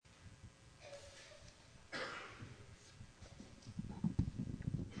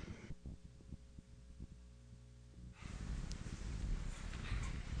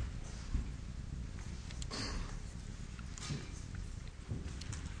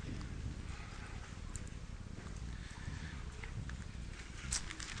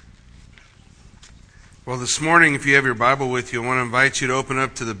Well, this morning, if you have your Bible with you, I want to invite you to open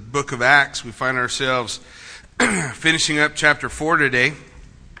up to the book of Acts. We find ourselves finishing up chapter 4 today.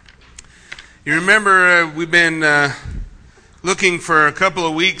 You remember we've been looking for a couple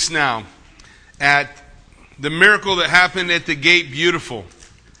of weeks now at the miracle that happened at the Gate Beautiful.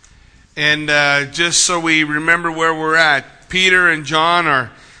 And just so we remember where we're at, Peter and John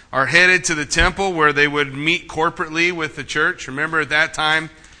are headed to the temple where they would meet corporately with the church. Remember at that time,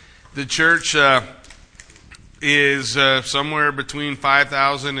 the church is somewhere between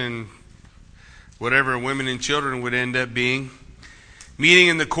 5,000 and whatever women and children would end up being. Meeting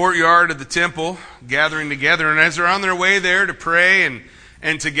in the courtyard of the temple, gathering together. And as they're on their way there to pray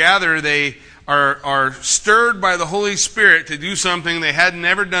and to gather, they are stirred by the Holy Spirit to do something they had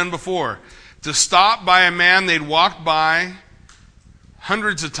never done before. To stop by a man they'd walked by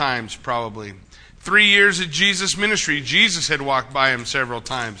hundreds of times probably. 3 years of Jesus' ministry, Jesus had walked by him several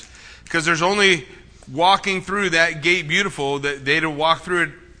times. Because there's only walking through that Gate Beautiful that they'd have walked through it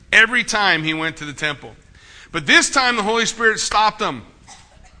every time he went to the temple. But this time the Holy Spirit stopped them.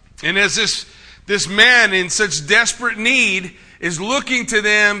 And as this man in such desperate need is looking to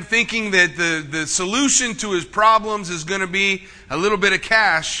them, thinking that the solution to his problems is going to be a little bit of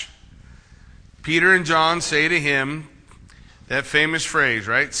cash, Peter and John say to him that famous phrase,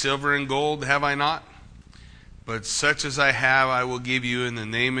 right? Silver and gold have I not, but such as I have I will give you. In the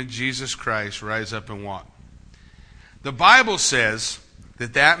name of Jesus Christ, rise up and walk. The Bible says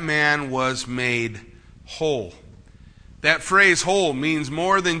that man was made whole. That phrase whole means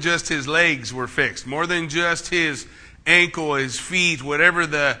more than just his legs were fixed, more than just his ankle, his feet, whatever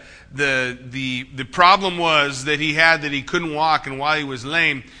the problem was that he had that he couldn't walk and while he was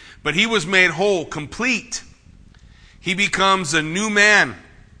lame. But he was made whole, complete. He becomes a new man.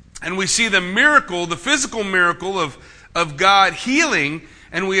 And we see the miracle, the physical miracle of God healing.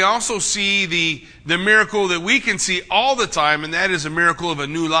 And we also see the miracle that we can see all the time, and that is a miracle of a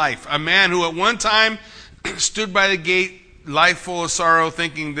new life. A man who at one time stood by the gate, life full of sorrow,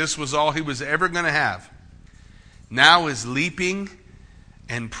 thinking this was all he was ever going to have, now is leaping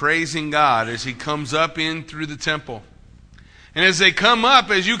and praising God as he comes up in through the temple. And as they come up,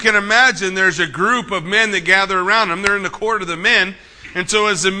 as you can imagine, there's a group of men that gather around them. They're in the court of the men. And so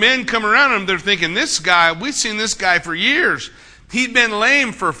as the men come around him, they're thinking, this guy, we've seen this guy for years. He'd been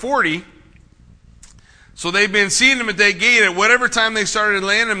lame for 40. So they've been seeing him at that gate at whatever time they started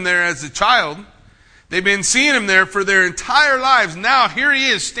laying him there as a child. They've been seeing him there for their entire lives. Now here he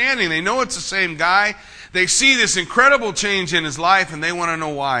is standing. They know it's the same guy. They see this incredible change in his life and they want to know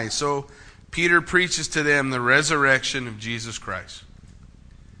why. So Peter preaches to them the resurrection of Jesus Christ.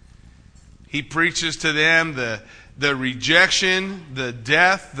 He preaches to them the rejection, the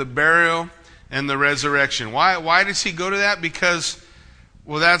death, the burial, and the resurrection. Why does he go to that? Because,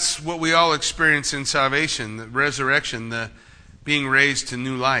 well, that's what we all experience in salvation, the resurrection, the being raised to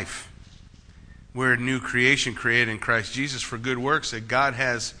new life. We're a new creation created in Christ Jesus for good works that God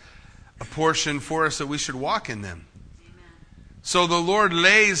has apportioned for us that we should walk in them. Amen. So the Lord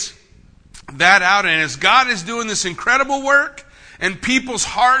lays that out, and as God is doing this incredible work and people's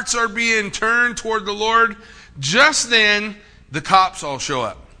hearts are being turned toward the Lord, just then the cops all show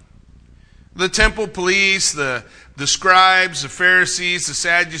up. The temple police, the scribes, the Pharisees, the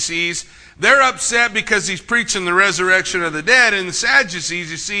Sadducees, they're upset because he's preaching the resurrection of the dead. And the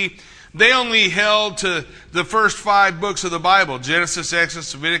Sadducees, you see, they only held to the first 5 books of the Bible: Genesis,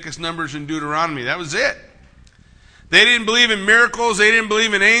 Exodus, Leviticus, Numbers, and Deuteronomy. That was it. They didn't believe in miracles. They didn't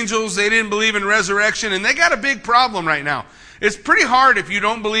believe in angels. They didn't believe in resurrection. And they got a big problem right now. It's pretty hard if you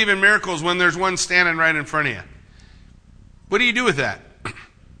don't believe in miracles when there's one standing right in front of you. What do you do with that?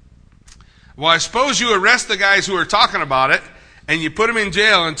 Well, I suppose you arrest the guys who are talking about it and you put them in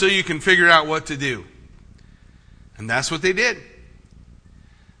jail until you can figure out what to do. And that's what they did.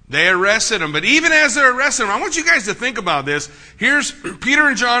 They arrested them. But even as they're arresting them, I want you guys to think about this. Here's Peter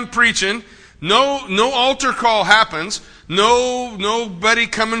and John preaching. No altar call happens. Nobody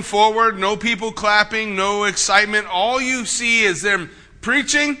coming forward. No people clapping. No excitement. All you see is them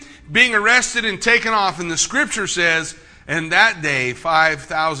preaching, being arrested, and taken off. And the scripture says, and that day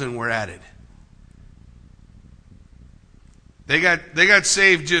 5,000 were added. They got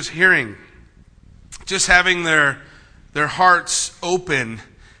saved just hearing, just having their hearts open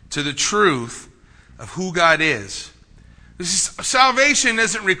to the truth of who God is. Salvation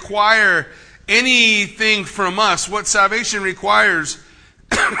doesn't require anything from us. What salvation requires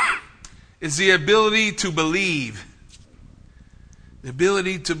is the ability to believe. The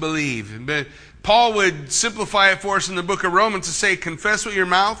ability to believe. But Paul would simplify it for us in the book of Romans to say, confess with your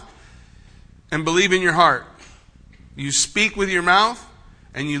mouth and believe in your heart. You speak with your mouth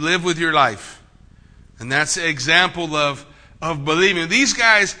and you live with your life. And that's the example of believing. These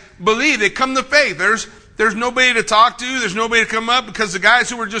guys believe. They come to faith. There's nobody to talk to. There's nobody to come up because the guys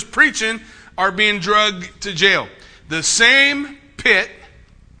who were just preaching are being dragged to jail. The same pit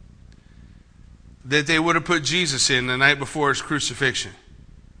that they would have put Jesus in the night before his crucifixion.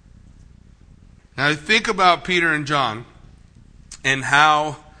 Now think about Peter and John and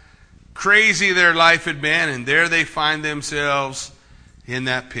how crazy their life had been, and there they find themselves in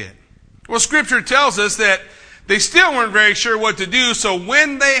that pit. Well, Scripture tells us that they still weren't very sure what to do, so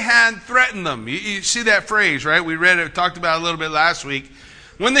when they had threatened them, you see that phrase, right? We read it, talked about it a little bit last week.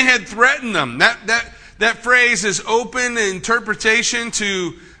 When they had threatened them, that phrase is open interpretation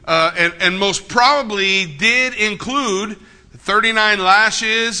to, and most probably did include 39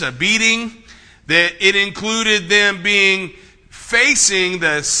 lashes, a beating, that it included them being facing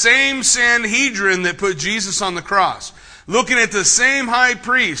the same Sanhedrin that put Jesus on the cross, looking at the same high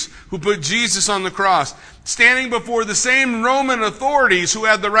priest who put Jesus on the cross, standing before the same Roman authorities who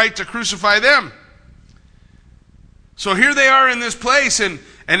had the right to crucify them. So here they are in this place, and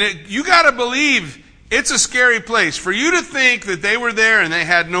you got to believe it's a scary place. For you to think that they were there and they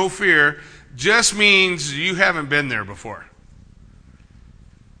had no fear just means you haven't been there before.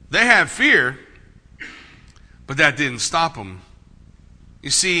 They have fear, but that didn't stop them. You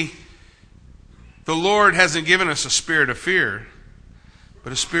see, the Lord hasn't given us a spirit of fear,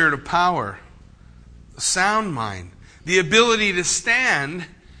 but a spirit of power, a sound mind, the ability to stand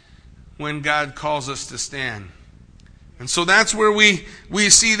when God calls us to stand. And so that's where we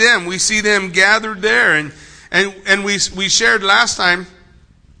see them. We see them gathered there. And we shared last time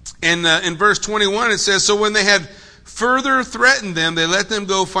in verse 21, it says, "So when they had further threatened them, they let them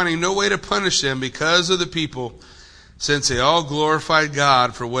go, finding no way to punish them because of the people, since they all glorified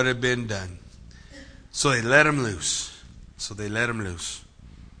God for what had been done. So they let them loose.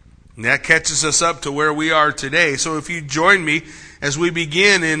 And that catches us up to where we are today. So if you join me as we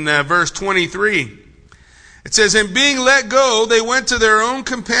begin in verse 23. It says, "And being let go, they went to their own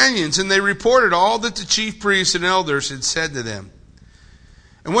companions, and they reported all that the chief priests and elders had said to them.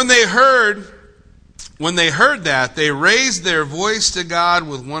 And when they heard that, they raised their voice to God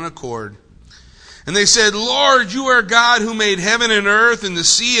with one accord. And they said, 'Lord, you are God who made heaven and earth and the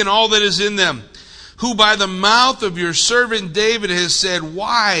sea and all that is in them, who by the mouth of your servant David has said,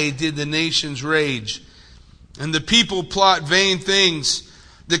 why did the nations rage and the people plot vain things?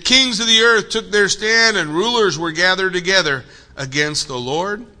 The kings of the earth took their stand, and rulers were gathered together against the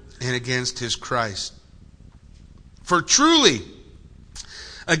Lord and against his Christ. For truly,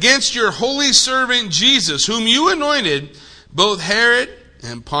 against your holy servant Jesus, whom you anointed, both Herod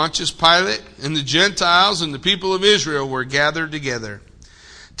and Pontius Pilate and the Gentiles and the people of Israel were gathered together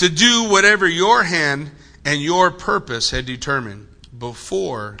to do whatever your hand and your purpose had determined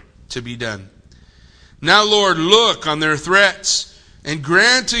before to be done. Now, Lord, look on their threats and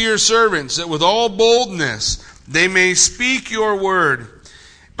grant to your servants that with all boldness they may speak your word,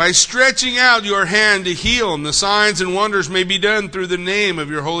 by stretching out your hand to heal, and the signs and wonders may be done through the name of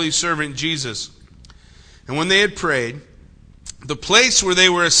your holy servant Jesus.' And when they had prayed, the place where they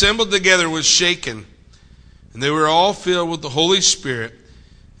were assembled together was shaken, and they were all filled with the Holy Spirit,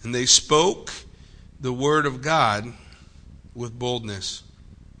 and they spoke the word of God with boldness.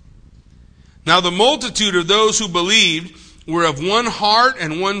 Now the multitude of those who believed were of one heart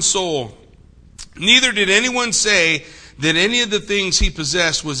and one soul. Neither did anyone say that any of the things he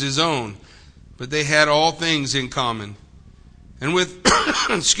possessed was his own, but they had all things in common. And with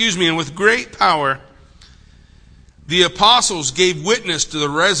and with great power the apostles gave witness to the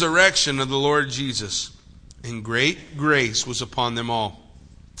resurrection of the Lord Jesus, and great grace was upon them all.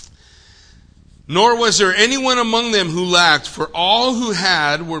 Nor was there anyone among them who lacked, for all who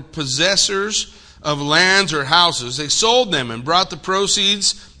had were possessors of lands or houses. They sold them and brought the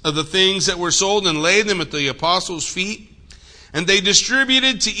proceeds of the things that were sold and laid them at the apostles' feet. And they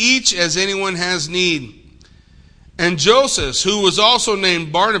distributed to each as anyone has need. And Joseph, who was also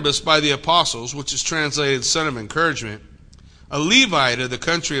named Barnabas by the apostles, which is translated son of encouragement, a Levite of the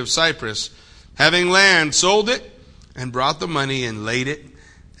country of Cyprus, having land, sold it and brought the money and laid it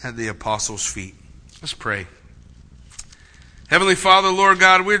at the apostles' feet." Let's pray. Heavenly Father, Lord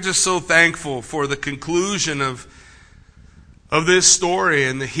God, we're just so thankful for the conclusion of this story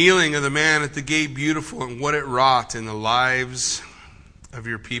and the healing of the man at the gate beautiful and what it wrought in the lives of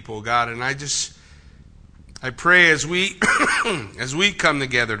your people, God. And I pray as we come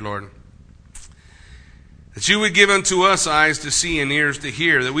together, Lord, that you would give unto us eyes to see and ears to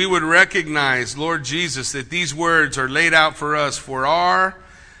hear, that we would recognize, Lord Jesus, that these words are laid out for us for our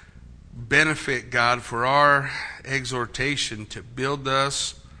benefit, God, for our exhortation to build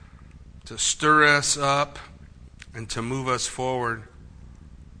us, to stir us up, and to move us forward.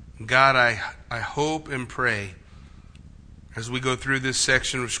 God, I hope and pray as we go through this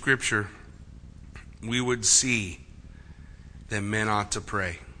section of Scripture, we would see that men ought to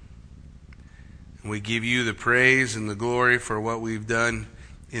pray. And we give you the praise and the glory for what we've done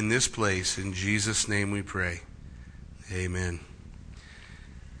in this place. In Jesus' name we pray. Amen.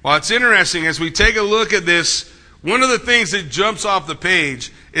 Well, it's interesting as we take a look at this. One of the things that jumps off the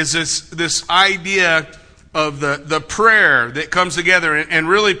page is this idea of the prayer that comes together and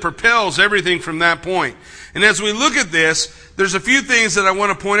really propels everything from that point. And as we look at this, there's a few things that I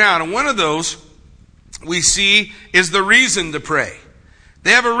want to point out. And one of those we see is the reason to pray.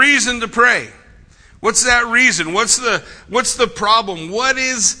 They have a reason to pray. What's that reason? What's the problem? What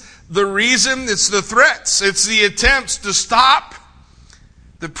is the reason? It's the threats. It's the attempts to stop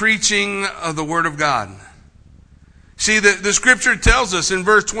the preaching of the Word of God. See, the Scripture tells us in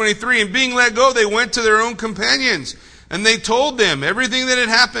verse 23, and being let go, they went to their own companions, and they told them everything that had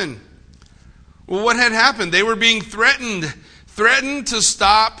happened. Well, what had happened? They were being threatened to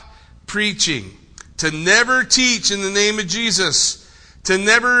stop preaching, to never teach in the name of Jesus, to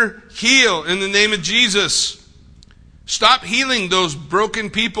never heal in the name of Jesus. Stop healing those broken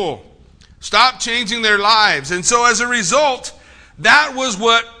people. Stop changing their lives. And so as a result, that was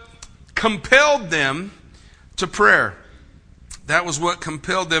what compelled them to prayer. That was what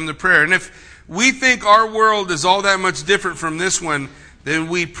compelled them to prayer. And if we think our world is all that much different from this one, then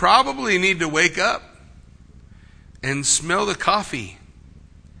we probably need to wake up and smell the coffee.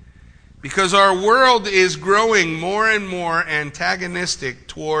 Because our world is growing more and more antagonistic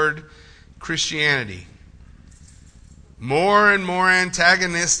toward Christianity. More and more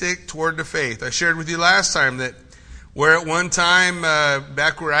antagonistic toward the faith. I shared with you last time that where at one time,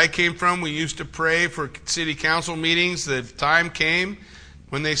 back where I came from, we used to pray for city council meetings. The time came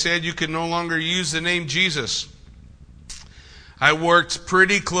when they said you could no longer use the name Jesus. I worked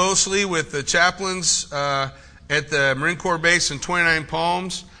pretty closely with the chaplains at the Marine Corps base in 29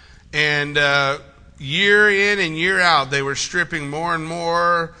 Palms. And year in and year out, they were stripping more and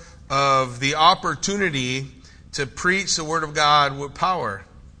more of the opportunity to preach the Word of God with power.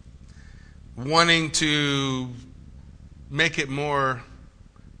 Wanting to make it more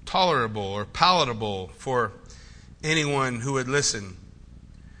tolerable or palatable for anyone who would listen.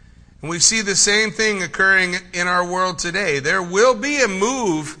 And we see the same thing occurring in our world today. There will be a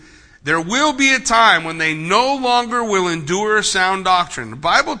move, there will be a time when they no longer will endure sound doctrine. The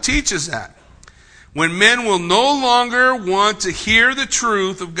Bible teaches that. When men will no longer want to hear the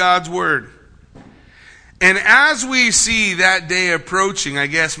truth of God's Word. And as we see that day approaching, I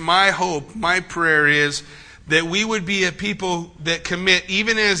guess my hope, my prayer is that we would be a people that commit,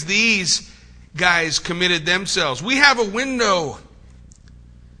 even as these guys committed themselves. We have a window.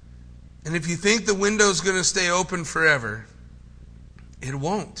 And if you think the window's going to stay open forever, it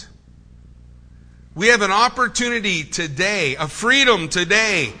won't. We have an opportunity today, a freedom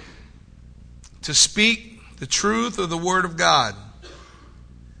today, to speak the truth of the Word of God.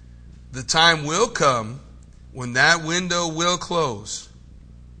 The time will come when that window will close.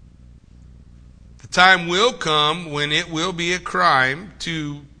 The time will come when it will be a crime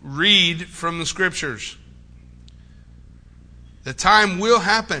to read from the Scriptures. The time will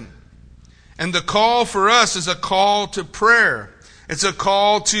happen. And the call for us is a call to prayer. It's a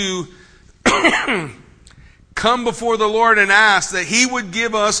call to come before the Lord and ask that He would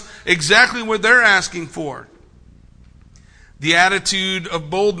give us exactly what they're asking for. The attitude of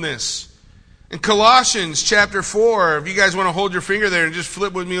boldness. In Colossians chapter 4, if you guys want to hold your finger there and just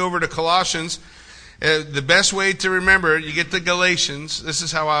flip with me over to Colossians, the best way to remember it, you get to Galatians. This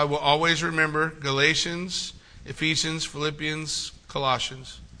is how I will always remember. Galatians, Ephesians, Philippians,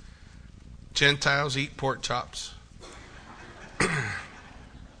 Colossians. Gentiles eat pork chops.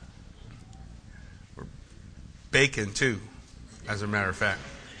 Or bacon too, as a matter of fact.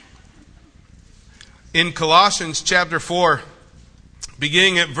 In Colossians chapter 4,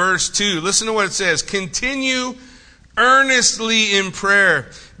 beginning at verse 2, listen to what it says. Continue earnestly in prayer,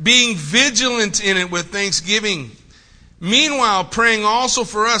 being vigilant in it with thanksgiving. Meanwhile, praying also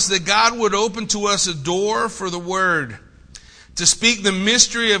for us that God would open to us a door for the word, to speak the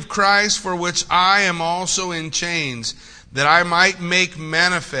mystery of Christ, for which I am also in chains, that I might make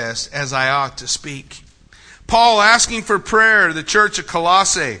manifest as I ought to speak. Paul asking for prayer to the church of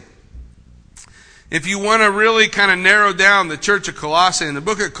Colossae. If you want to really kind of narrow down the church of Colossae, and the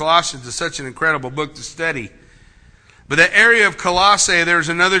book of Colossians is such an incredible book to study. But that area of Colossae, there's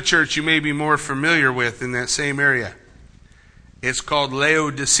another church you may be more familiar with in that same area. It's called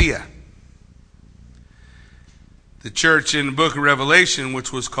Laodicea. The church in the book of Revelation,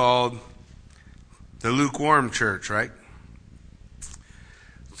 which was called the lukewarm church, right?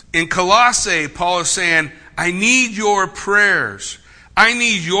 In Colossae, Paul is saying, I need your prayers. I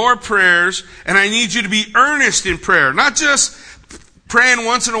need your prayers, and I need you to be earnest in prayer. Not just praying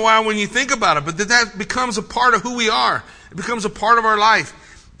once in a while when you think about it, but that becomes a part of who we are. It becomes a part of our life.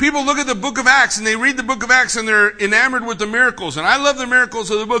 People look at the book of Acts, and they read the book of Acts, and they're enamored with the miracles. And I love the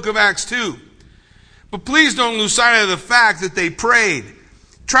miracles of the book of Acts too. But please don't lose sight of the fact that they prayed.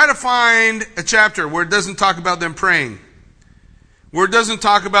 Try to find a chapter where it doesn't talk about them praying, where it doesn't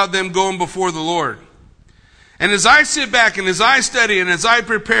talk about them going before the Lord. And as I sit back and as I study and as I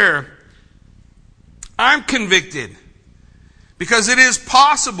prepare, I'm convicted. Because it is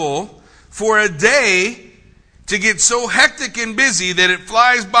possible for a day to get so hectic and busy that it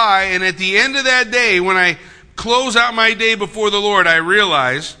flies by, and at the end of that day, when I close out my day before the Lord, I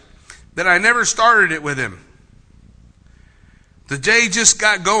realize that I never started it with Him. The day just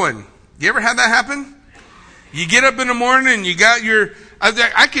got going. You ever had that happen? You get up in the morning and you got your...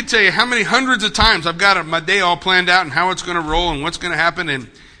 I could tell you how many hundreds of times I've got my day all planned out and how it's going to roll and what's going to happen.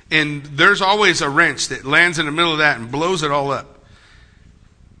 And there's always a wrench that lands in the middle of that and blows it all up.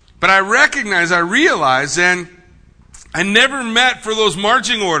 But I realize, and I never met for those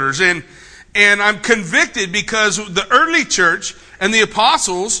marching orders. And I'm convicted because the early church and the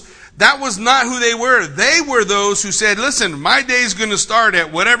apostles, that was not who they were. They were those who said, listen, my day's going to start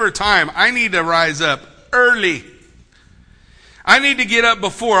at whatever time. I need to rise up early. I need to get up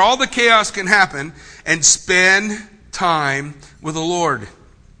before all the chaos can happen and spend time with the Lord.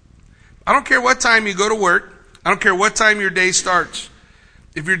 I don't care what time you go to work. I don't care what time your day starts.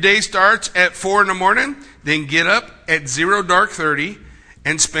 If your day starts at 4 in the morning, then get up at 0:30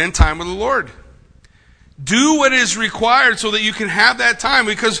 and spend time with the Lord. Do what is required so that you can have that time.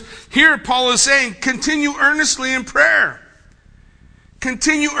 Because here Paul is saying, continue earnestly in prayer.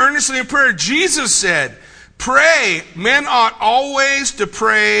 Continue earnestly in prayer. Jesus said, pray. Men ought always to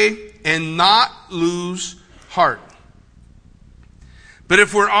pray and not lose heart. But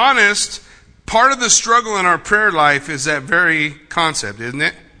if we're honest, part of the struggle in our prayer life is that very concept, isn't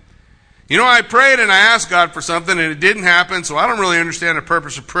it? You know, I prayed and I asked God for something and it didn't happen, so I don't really understand the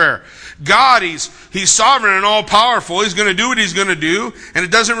purpose of prayer. God, He's sovereign and all-powerful. He's going to do what He's going to do, and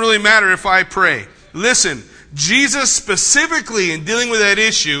it doesn't really matter if I pray. Listen, Jesus specifically in dealing with that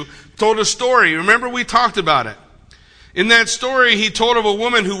issue told a story. Remember, we talked about it. In that story, He told of a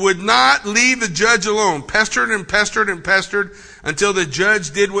woman who would not leave the judge alone, pestered and pestered and pestered until the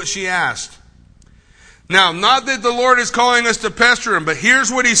judge did what she asked. Now, not that the Lord is calling us to pester Him, but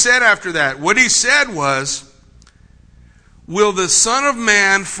here's what He said after that. What He said was, will the Son of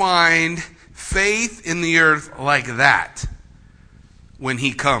Man find faith in the earth like that when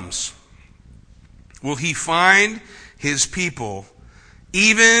He comes? Will He find His people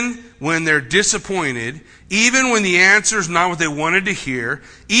even when they're disappointed, even when the answer is not what they wanted to hear,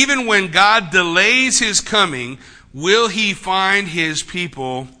 even when God delays His coming, will He find His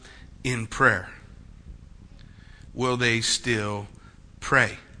people in prayer? Will they still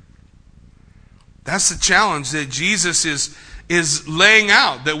pray? That's the challenge that Jesus is laying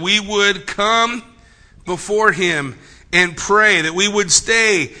out, that we would come before Him and pray, that we would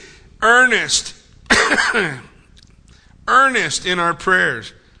stay earnest, earnest in our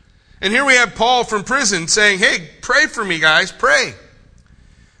prayers. And here we have Paul from prison saying, hey, pray for me, guys, pray.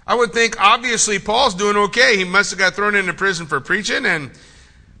 I would think, obviously, Paul's doing okay. He must have got thrown into prison for preaching. And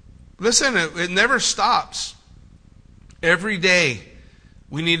listen, it never stops. Every day,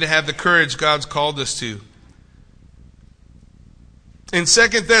 we need to have the courage God's called us to. In 2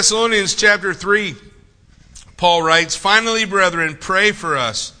 Thessalonians chapter 3, Paul writes, finally, brethren, pray for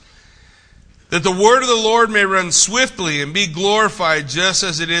us, that the word of the Lord may run swiftly and be glorified just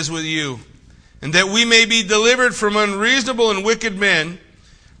as it is with you, and that we may be delivered from unreasonable and wicked men,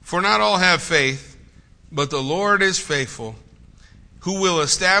 for not all have faith, but the Lord is faithful, who will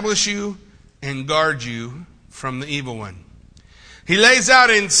establish you and guard you from the evil one. He lays out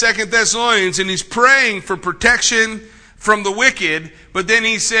in 2 Thessalonians, and he's praying for protection from the wicked, but then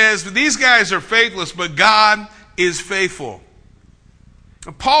he says, these guys are faithless, but God is faithful.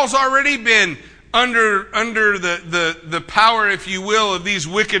 Paul's already been under the power, if you will, of these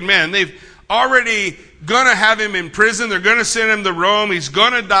wicked men. They've already going to have him in prison. They're going to send him to Rome. He's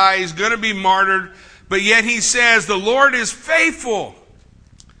going to die. He's going to be martyred. But yet he says, the Lord is faithful.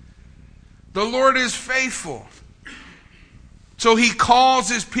 The Lord is faithful. So he calls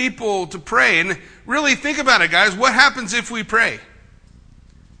his people to pray. And really think about it, guys. What happens if we pray?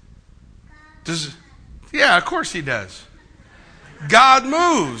 Yeah, of course He does. God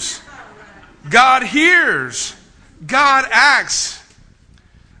moves. God hears. God acts.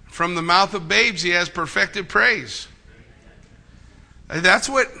 from the mouth of babes he has perfected praise.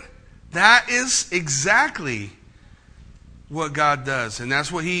 That is exactly what God does. And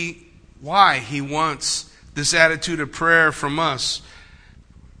that's why he wants this attitude of prayer from us.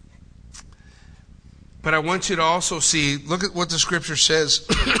 But I want you to also see, look at what the scripture says.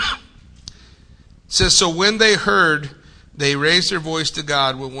 It says, so when they heard, they raised their voice to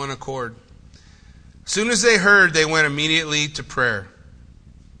God with one accord. As soon as they heard, they went immediately to prayer.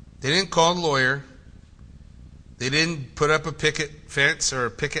 They didn't call a lawyer. They didn't put up a picket fence or a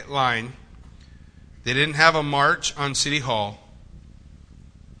picket line. They didn't have a march on City Hall.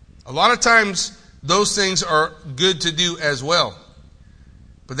 A lot of times, those things are good to do as well.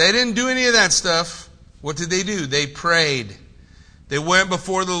 But they didn't do any of that stuff. What did they do? They prayed. They went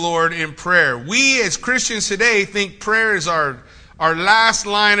before the Lord in prayer. We as Christians today think prayer is our last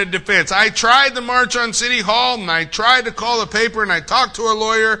line of defense. I tried to march on City Hall, and I tried to call the paper, and I talked to a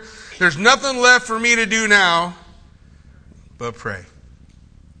lawyer. There's nothing left for me to do now but pray.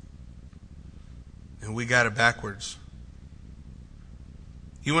 And we got it backwards.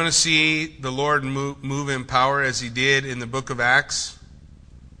 You want to see the Lord move in power as he did in the book of Acts?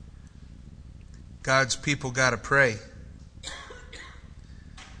 God's people got to pray.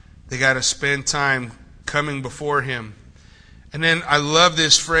 They got to spend time coming before him. And then I love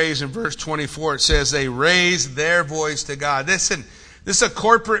this phrase in verse 24. It says they raised their voice to God. Listen, this is a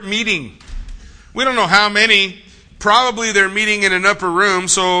corporate meeting. We don't know how many. Probably they're meeting in an upper room,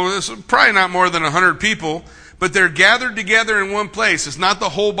 so it's probably not more than 100 people. But they're gathered together in one place. It's not the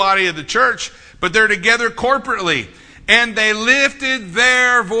whole body of the church, but they're together corporately. And they lifted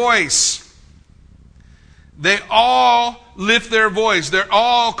their voice. They all lift their voice. They're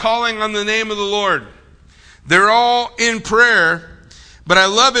all calling on the name of the Lord. They're all in prayer. But I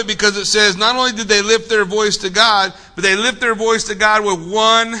love it because it says not only did they lift their voice to God, but they lift their voice to God with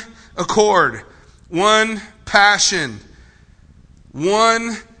one accord, one passion,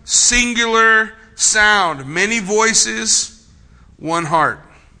 one singular sound, many voices, one heart.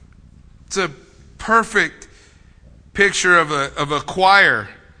 It's a perfect picture of a choir.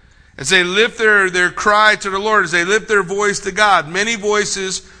 As they lift their cry to the Lord, as they lift their voice to God, many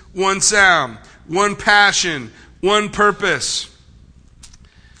voices, one sound, one passion, one purpose.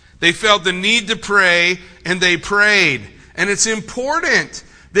 They felt the need to pray, and they prayed. And it's important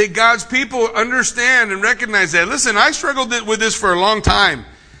that God's people understand and recognize that. Listen, I struggled with this for a long time.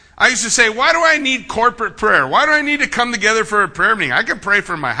 I used to say, why do I need corporate prayer? Why do I need to come together for a prayer meeting? I can pray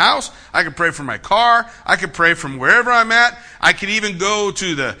from my house. I can pray from my car. I can pray from wherever I'm at. I could even go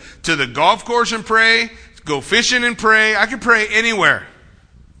to the golf course and pray, go fishing and pray. I can pray anywhere.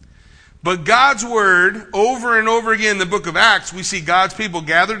 But God's Word, over and over again in the book of Acts, we see God's people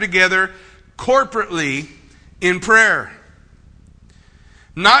gathered together corporately in prayer.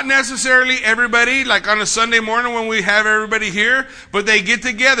 Not necessarily everybody, like on a Sunday morning when we have everybody here, but they get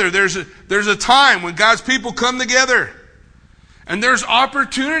together. There's a time when God's people come together. And there's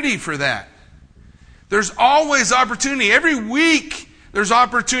opportunity for that. There's always opportunity. Every week there's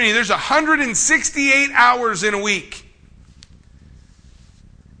opportunity. There's 168 hours in a week.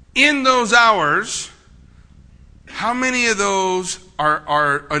 In those hours, how many of those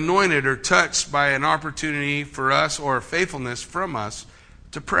are anointed or touched by an opportunity for us or faithfulness from us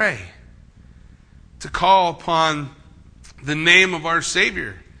to pray, to call upon the name of our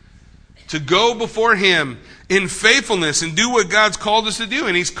Savior, to go before Him in faithfulness and do what God's called us to do.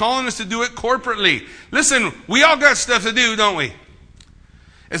 And He's calling us to do it corporately. Listen, we all got stuff to do, don't we?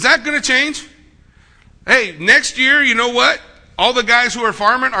 Is that going to change? Hey, next year, you know what? All the guys who are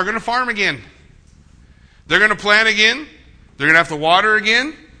farming are going to farm again. They're going to plant again. They're going to have to water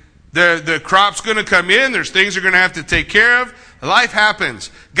again. The crop's going to come in. There's things they're going to have to take care of. Life happens.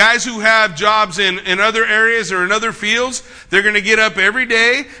 Guys who have jobs in other areas or in other fields, they're going to get up every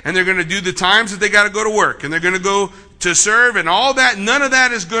day and they're going to do the times that they got to go to work. And they're going to go to serve and all that. None of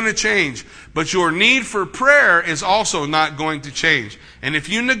that is going to change. But your need for prayer is also not going to change. And if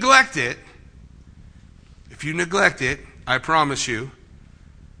you neglect it, I promise you,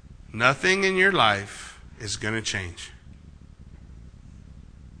 nothing in your life is going to change.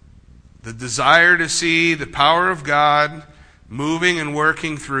 The desire to see the power of God moving and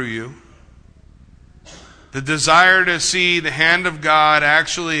working through you, the desire to see the hand of God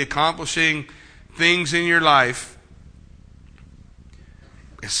actually accomplishing things in your life,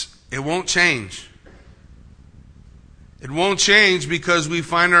 it won't change. It won't change because we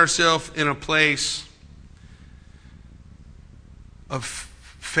find ourselves in a place of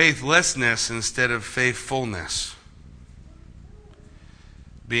faithlessness instead of faithfulness.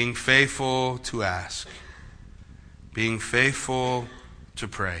 Being faithful to ask. Being faithful to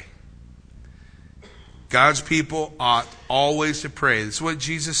pray. God's people ought always to pray. This is what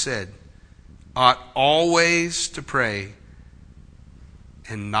Jesus said. Ought always to pray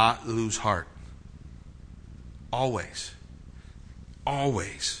and not lose heart. Always.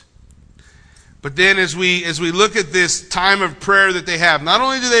 Always. But then as we look at this time of prayer that they have, not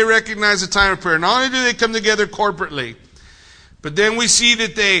only do they recognize the time of prayer, not only do they come together corporately, but then we see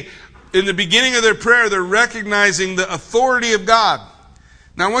that they, in the beginning of their prayer, they're recognizing the authority of God.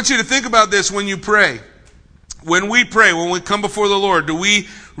 Now I want you to think about this when you pray. When we pray, when we come before the Lord, do we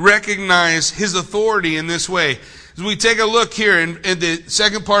recognize His authority in this way? As we take a look here in the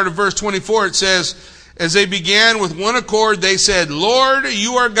second part of verse 24, it says, as they began with one accord, they said, Lord,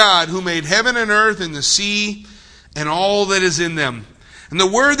 you are God who made heaven and earth and the sea and all that is in them. And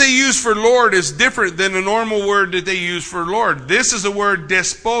the word they use for Lord is different than the normal word that they use for Lord. This is the word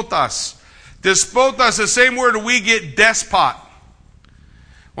despotas. Despotas, the same word we get despot.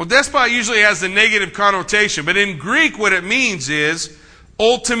 Well, despot usually has the negative connotation, but in Greek what it means is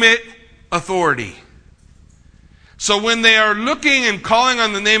ultimate authority. So when they are looking and calling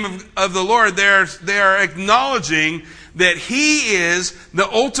on the name of the Lord, they are acknowledging that He is the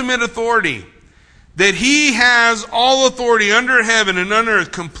ultimate authority. That He has all authority under heaven and under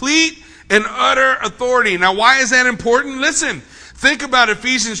earth, complete and utter authority. Now why is that important? Listen, think about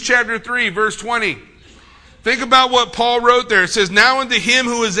Ephesians chapter 3, verse 20. Think about what Paul wrote there. It says, now unto Him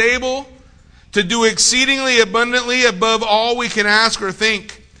who is able to do exceedingly abundantly above all we can ask or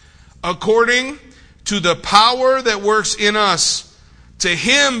think, according to the power that works in us. To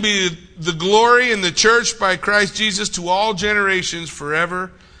Him be the glory in the church by Christ Jesus to all generations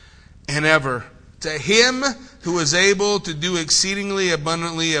forever and ever. To Him who is able to do exceedingly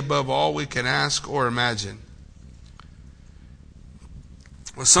abundantly above all we can ask or imagine.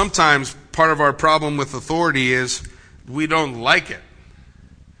 Well, sometimes part of our problem with authority is we don't like it.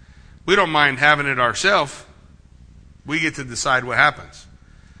 We don't mind having it ourselves. We get to decide what happens.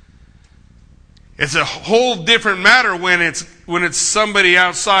 It's a whole different matter when it's somebody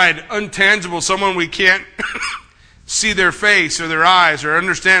outside, untangible, someone we can't see their face or their eyes or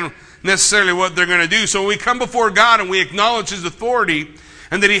understand necessarily what they're going to do. So when we come before God and we acknowledge His authority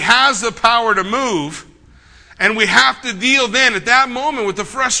and that He has the power to move, and we have to deal then at that moment with the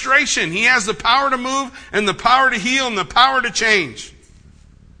frustration. He has the power to move and the power to heal and the power to change.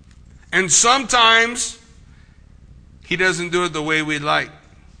 And sometimes He doesn't do it the way we'd like.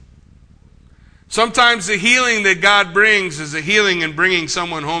 Sometimes the healing that God brings is a healing in bringing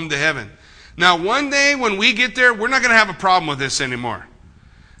someone home to heaven. Now one day when we get there, we're not going to have a problem with this anymore.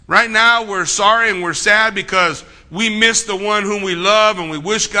 Right now we're sorry and we're sad because we missed the one whom we love and we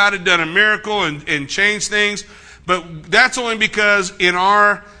wish God had done a miracle and changed things. But that's only because in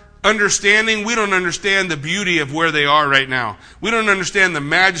our understanding, we don't understand the beauty of where they are right now. We don't understand the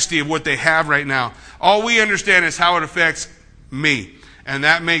majesty of what they have right now. All we understand is how it affects me. And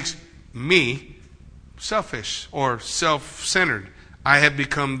that makes me selfish or self-centered. I have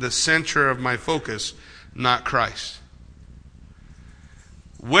become the center of my focus, not Christ.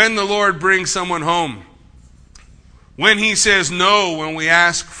 When the Lord brings someone home, when He says no when we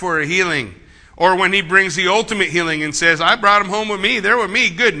ask for a healing, or when He brings the ultimate healing and says, I brought them home with me, they're with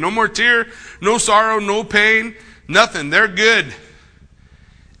me, good, no more tear, no sorrow, no pain, nothing, they're good.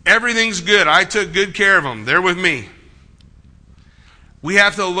 Everything's good, I took good care of them, they're with me. We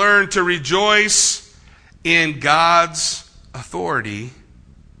have to learn to rejoice in God's authority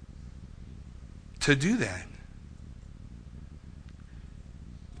to do that.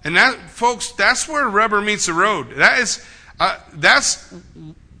 And that, folks, that's where rubber meets the road.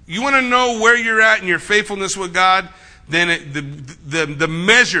 You want to know where you're at in your faithfulness with God? Then the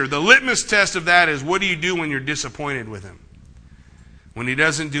measure, the litmus test of that is, what do you do when you're disappointed with Him? When He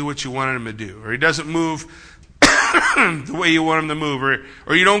doesn't do what you wanted Him to do, or He doesn't move the way you want Him to move,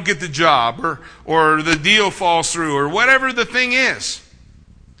 or you don't get the job, or the deal falls through, or whatever the thing is.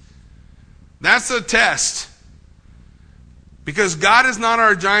 That's the test. Because God is not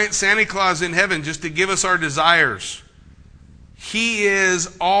our giant Santa Claus in heaven just to give us our desires. He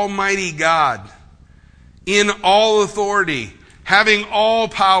is Almighty God, in all authority, having all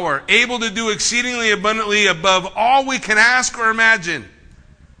power, able to do exceedingly abundantly above all we can ask or imagine.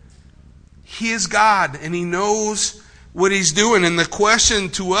 He is God, and He knows what He's doing. And the question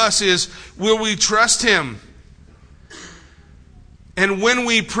to us is, will we trust Him? And when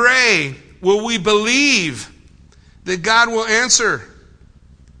we pray, will we believe that God will answer?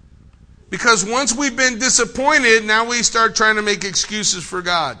 Because once we've been disappointed, now we start trying to make excuses for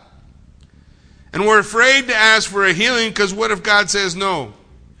God. And we're afraid to ask for a healing because what if God says no?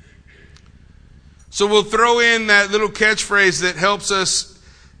 So we'll throw in that little catchphrase that helps us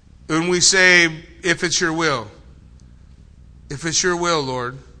when we say, if it's your will. If it's your will,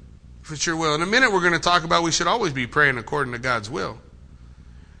 Lord. If it's your will. In a minute we're going to talk about we should always be praying according to God's will.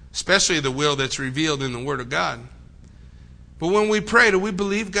 Especially the will that's revealed in the Word of God. But when we pray, do we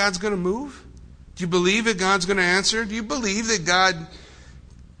believe God's going to move? Do you believe that God's going to answer? Do you believe that God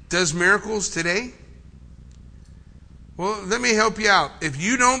does miracles today? Well, let me help you out. If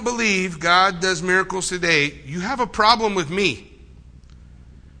you don't believe God does miracles today, you have a problem with me.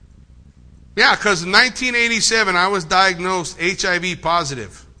 Yeah, because in 1987 I was diagnosed HIV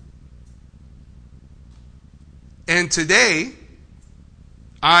positive. And today,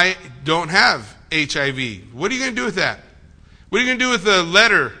 I don't have HIV. What are you going to do with that? What are you going to do with the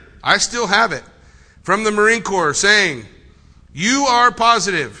letter? I still have it. From the Marine Corps saying, you are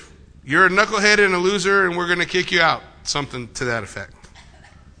positive. You're a knucklehead and a loser and we're going to kick you out. Something to that effect.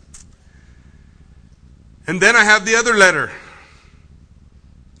 And then I have the other letter.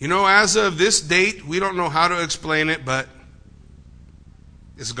 You know, as of this date, we don't know how to explain it, but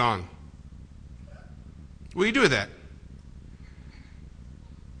it's gone. What do you do with that?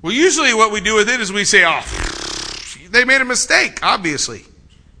 Well, usually what we do with it is we say, oh, they made a mistake, obviously.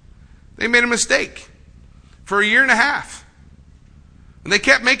 They made a mistake for a year and a half. And they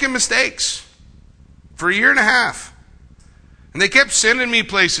kept making mistakes for a year and a half. And they kept sending me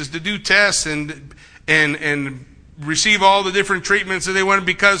places to do tests and receive all the different treatments that they wanted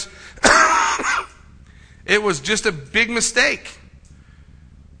because it was just a big mistake.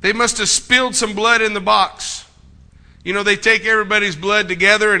 They must have spilled some blood in the box. You know, they take everybody's blood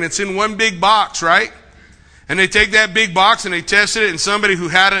together and it's in one big box, right? And they take that big box and they tested it and somebody who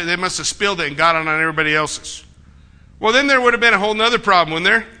had it, they must have spilled it and got it on everybody else's. Well, then there would have been a whole other problem,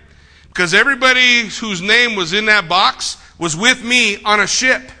 wouldn't there? Because everybody whose name was in that box was with me on a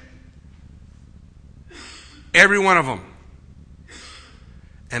ship. Every one of them.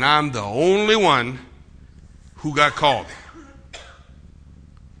 And I'm the only one who got called.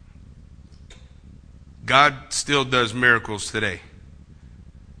 God still does miracles today.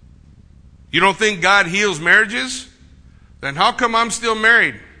 You don't think God heals marriages? Then how come I'm still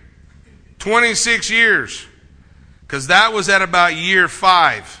married? 26 years. Because that was at about year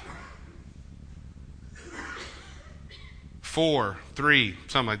 5. 4, 3,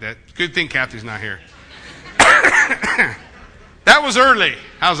 something like that. Good thing Kathy's not here. That was early.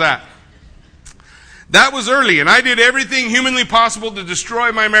 How's that? That was early, and I did everything humanly possible to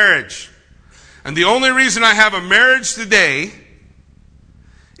destroy my marriage. And the only reason I have a marriage today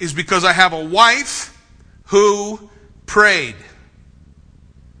is because I have a wife who prayed.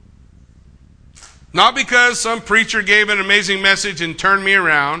 Not because some preacher gave an amazing message and turned me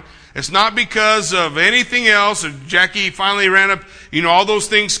around. It's not because of anything else. Or Jackie finally ran up, all those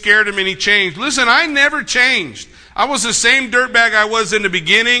things scared him and he changed. Listen, I never changed. I was the same dirtbag I was in the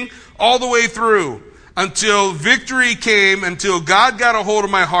beginning all the way through until victory came, until God got a hold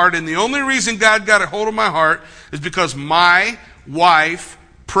of my heart. And the only reason God got a hold of my heart is because my wife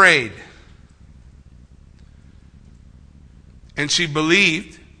prayed. And she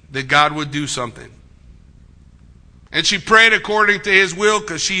believed that God would do something. And she prayed according to His will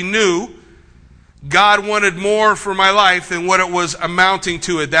because she knew God wanted more for my life than what it was amounting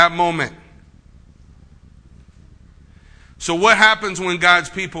to at that moment. So what happens when God's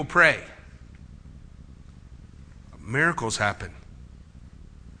people pray? Miracles happen.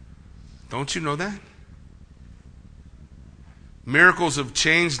 Don't you know that? Miracles have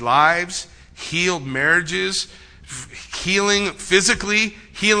changed lives, healed marriages, healing physically,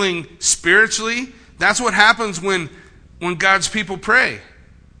 healing spiritually. That's what happens when God's people pray.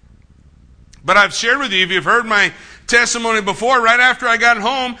 But I've shared with you, if you've heard my testimony before, right after I got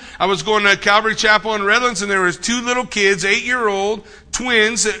home, I was going to Calvary Chapel in Redlands, and there was 2 little kids, 8-year-old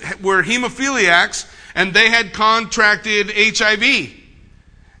twins that were hemophiliacs, and they had contracted HIV.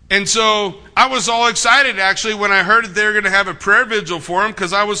 And so I was all excited, actually, when I heard that they were going to have a prayer vigil for them,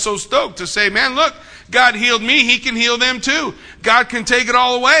 because I was so stoked to say, man, look, God healed me, He can heal them too. God can take it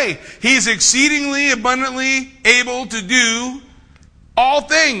all away. He's exceedingly abundantly able to do all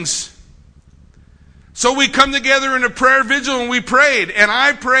things. So we come together in a prayer vigil and we prayed. And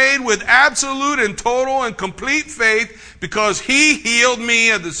I prayed with absolute and total and complete faith because He healed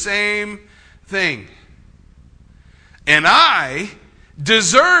me of the same thing. And I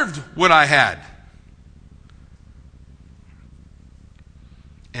deserved what I had.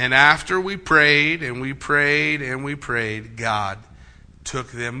 And after we prayed and we prayed and we prayed, God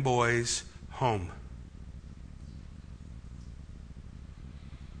took them boys home.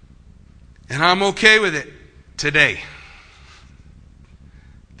 And I'm okay with it today.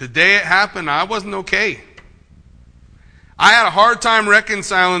 The day it happened, I wasn't okay. I had a hard time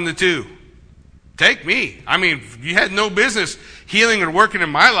reconciling the two. Take me. I mean, you had no business healing or working in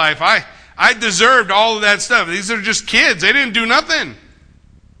my life. I deserved all of that stuff. These are just kids. They didn't do nothing.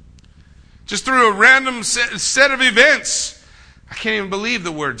 Just through a random set of events. I can't even believe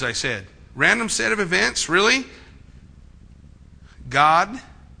the words I said. Random set of events? Really? God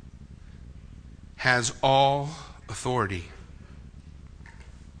has all authority.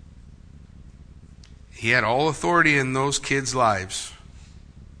 He had all authority in those kids' lives.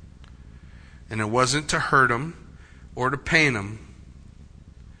 And it wasn't to hurt them or to pain them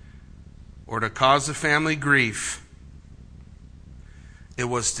or to cause the family grief. It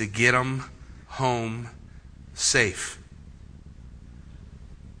was to get them home safe.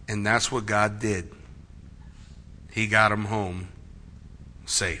 And that's what God did. He got them home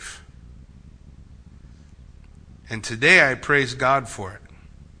safe. And today I praise God for it.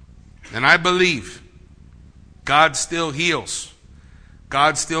 And I believe God still heals.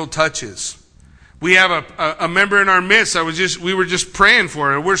 God still touches. We have a member in our midst. We were just praying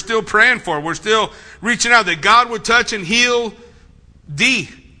for her. We're still praying for her. We're still reaching out that God would touch and heal Dee.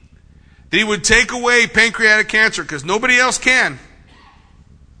 That He would take away pancreatic cancer because nobody else can.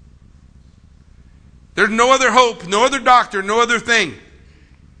 There's no other hope, no other doctor, no other thing.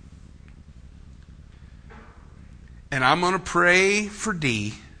 And I'm going to pray for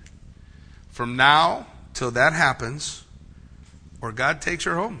Dee from now till that happens, or God takes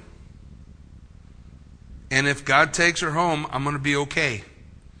her home. And if God takes her home, I'm going to be okay.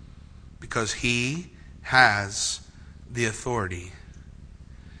 Because He has the authority.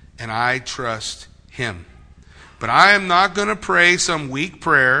 And I trust Him. But I am not going to pray some weak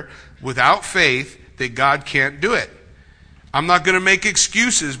prayer without faith that God can't do it. I'm not going to make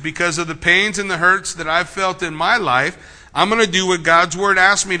excuses because of the pains and the hurts that I've felt in my life. I'm going to do what God's Word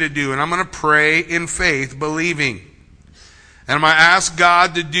asks me to do. And I'm going to pray in faith, believing. And I'm going to ask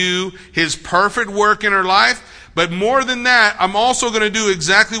God to do His perfect work in her life. But more than that, I'm also going to do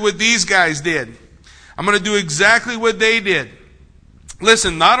exactly what these guys did. I'm going to do exactly what they did.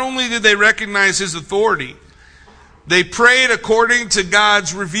 Listen, not only did they recognize His authority, they prayed according to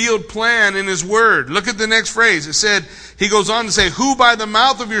God's revealed plan in His Word. Look at the next phrase. It said, he goes on to say, who by the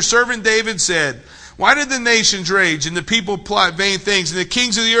mouth of your servant David said, why did the nations rage and the people plot vain things and the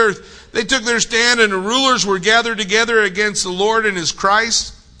kings of the earth, they took their stand and the rulers were gathered together against the Lord and His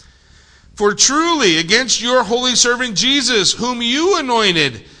Christ? For truly against your holy servant Jesus, whom you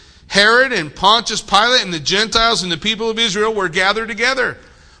anointed, Herod and Pontius Pilate and the Gentiles and the people of Israel were gathered together.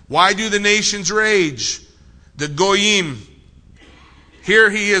 Why do the nations rage? The Goyim.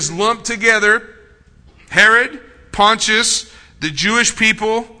 Here he is lumped together. Herod, Pontius, the Jewish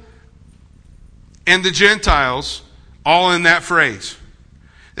people, and the Gentiles, all in that phrase.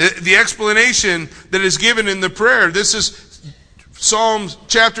 The explanation that is given in the prayer, this is Psalms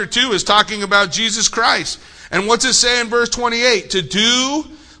chapter 2 is talking about Jesus Christ. And what's it say in verse 28? To do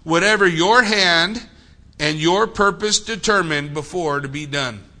whatever your hand and your purpose determined before to be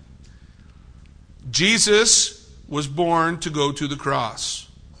done. Jesus was born to go to the cross.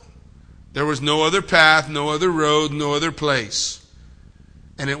 There was no other path, no other road, no other place.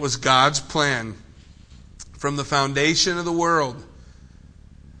 And it was God's plan from the foundation of the world.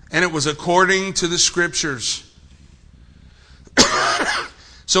 And it was according to the Scriptures.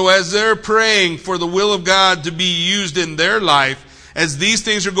 So as they're praying for the will of God to be used in their life, as these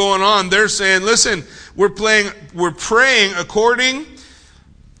things are going on, they're saying, listen, we're praying according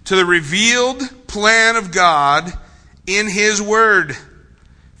to the revealed plan of God in His Word.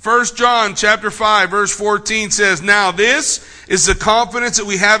 1 John chapter 5 verse 14 says, now this is the confidence that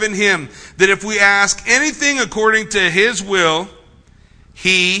we have in Him, that if we ask anything according to His will,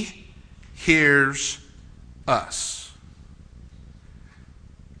 He hears us.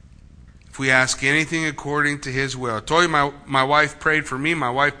 If we ask anything according to His will. I told you my wife prayed for me. My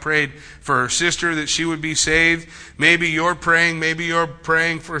wife prayed for her sister that she would be saved. Maybe you're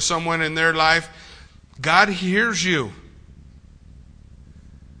praying for someone in their life. God hears you.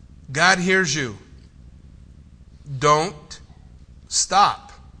 God hears you. Don't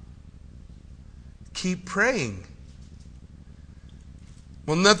stop. Keep praying.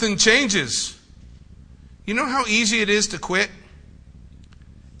 Well, nothing changes. You know how easy it is to quit?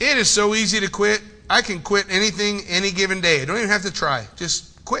 It is so easy to quit. I can quit anything any given day. I don't even have to try.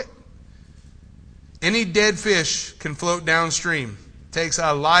 Just quit. Any dead fish can float downstream. It takes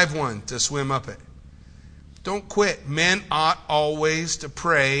a live one to swim up it. Don't quit. Men ought always to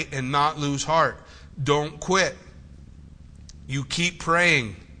pray and not lose heart. Don't quit. You keep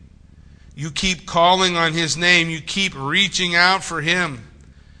praying. You keep calling on His name. You keep reaching out for Him.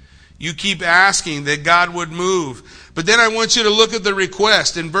 You keep asking that God would move. But then I want you to look at the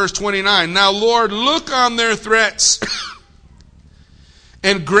request in verse 29. Now, Lord, look on their threats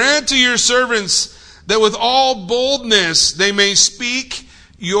and grant to your servants that with all boldness they may speak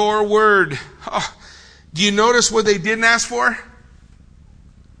your word. Oh, do you notice what they didn't ask for?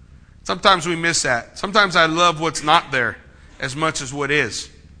 Sometimes we miss that. Sometimes I love what's not there as much as what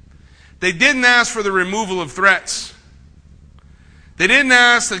is. They didn't ask for the removal of threats. They didn't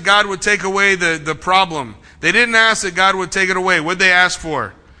ask that God would take away the problem. They didn't ask that God would take it away. What did they ask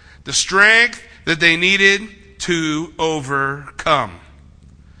for? The strength that they needed to overcome.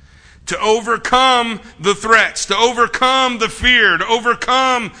 To overcome the threats, to overcome the fear, to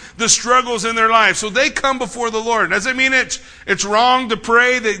overcome the struggles in their life. So they come before the Lord. Does it mean it's wrong to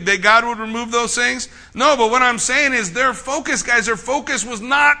pray that God would remove those things? No, but what I'm saying is their focus, guys, their focus was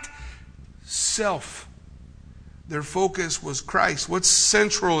not self. Their focus was Christ. What's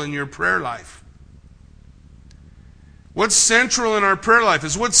central in your prayer life? What's central in our prayer life?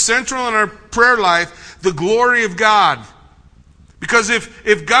 Is what's central in our prayer life the glory of God? Because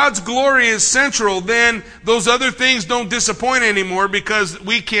if God's glory is central, then those other things don't disappoint anymore, because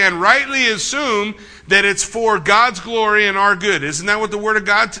we can rightly assume that it's for God's glory and our good. Isn't that what the Word of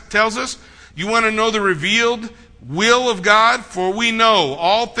God tells us? You want to know the revealed will of God? For we know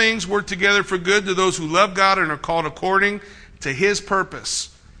all things work together for good to those who love God and are called according to His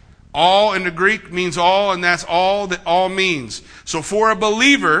purpose. All in the Greek means all, and that's all that all means. So for a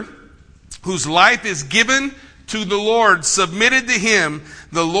believer whose life is given to the Lord, submitted to Him,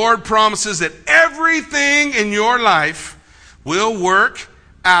 the Lord promises that everything in your life will work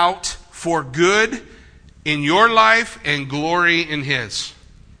out for good in your life and glory in His.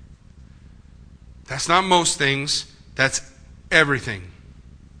 That's not most things, that's everything.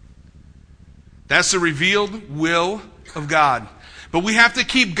 That's the revealed will of God. But we have to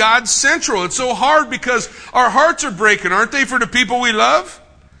keep God central. It's so hard because our hearts are breaking, aren't they, for the people we love?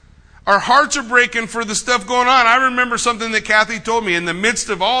 Our hearts are breaking for the stuff going on. I remember something that Kathy told me in the midst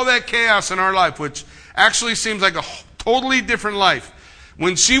of all that chaos in our life, which actually seems like a totally different life.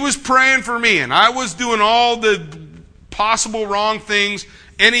 When she was praying for me and I was doing all the possible wrong things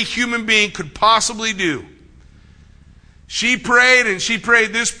any human being could possibly do, she prayed, and she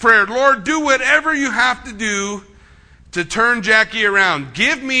prayed this prayer: Lord, do whatever you have to do to turn Jackie around.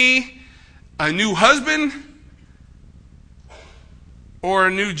 Give me a new husband or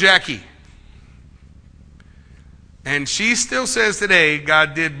a new Jackie. And she still says today,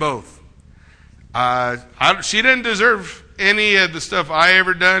 God did both. She didn't deserve any of the stuff I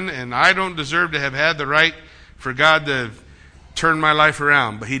ever done, and I don't deserve to have had the right for God to turn my life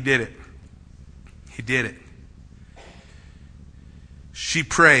around, but He did it. He did it. She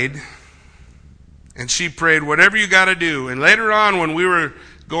prayed, and she prayed, whatever you got to do. And later on, when we were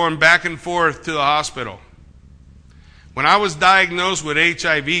going back and forth to the hospital, when I was diagnosed with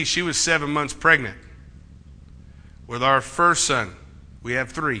HIV, she was 7 months pregnant with our first son. We have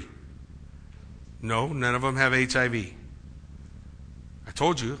 3. No, none of them have HIV. I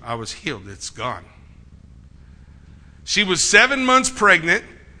told you I was healed. It's gone. She was 7 months pregnant,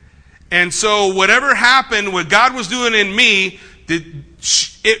 and so whatever happened, what God was doing in me,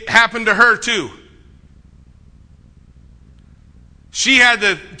 it happened to her too. She had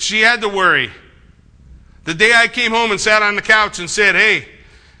to worry. The day I came home and sat on the couch and said, hey,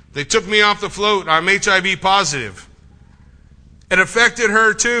 they took me off the float, I'm HIV positive. It affected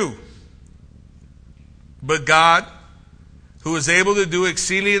her too. But God, who is able to do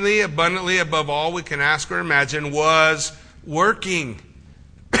exceedingly abundantly above all we can ask or imagine, was working.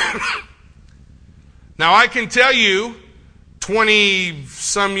 Now I can tell you,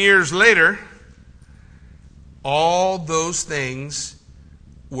 20-some years later, all those things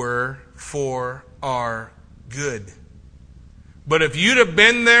were for our good. But if you'd have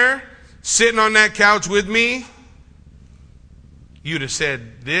been there, sitting on that couch with me, you'd have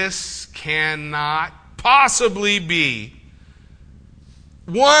said, this cannot possibly be.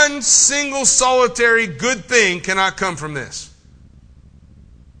 One single solitary good thing cannot come from this.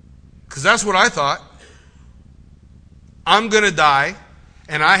 Because that's what I thought. I'm going to die,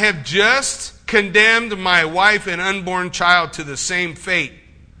 and I have just condemned my wife and unborn child to the same fate.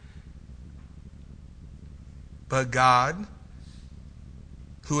 But God,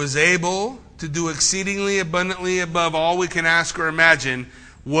 who is able to do exceedingly abundantly above all we can ask or imagine,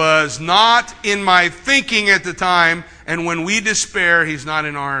 was not in my thinking at the time, and when we despair, He's not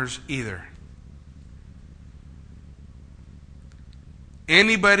in ours either.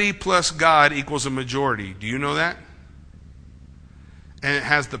 Anybody plus God equals a majority. Do you know that? And it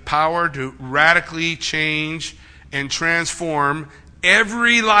has the power to radically change and transform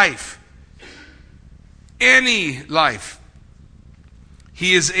every life, any life.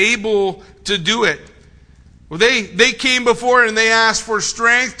 He is able to do it. Well, they came before and they asked for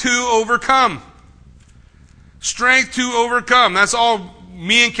strength to overcome. Strength to overcome. That's all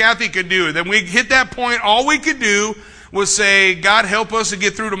me and Kathy could do. Then we hit that point, all we could do was say, God, help us to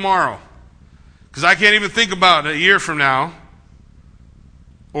get through tomorrow. Because I can't even think about a year from now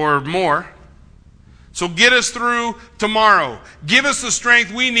or more. So get us through tomorrow. Give us the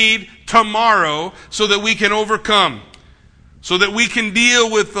strength we need tomorrow so that we can overcome. So that we can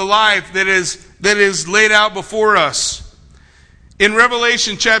deal with the life that is laid out before us. In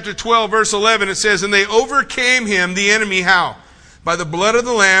Revelation chapter 12, verse 11, it says, and they overcame him, the enemy, how? By the blood of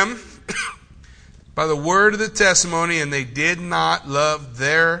the Lamb, by the word of the testimony, and they did not love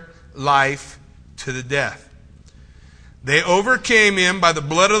their life to the death. They overcame him by the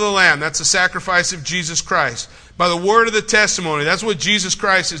blood of the Lamb. That's the sacrifice of Jesus Christ. By the word of the testimony. That's what Jesus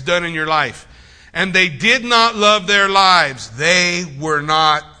Christ has done in your life. And they did not love their lives. They were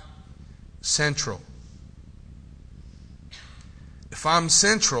not central. If I'm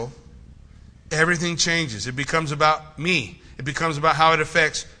central, everything changes. It becomes about me. It becomes about how it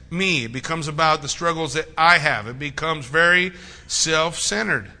affects me. It becomes about the struggles that I have. It becomes very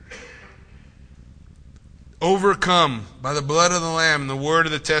self-centered. Overcome by the blood of the Lamb and the word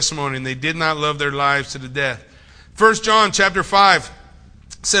of the testimony, and they did not love their lives to the death. 1 John chapter 5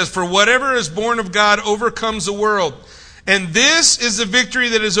 says, for whatever is born of God overcomes the world. And this is the victory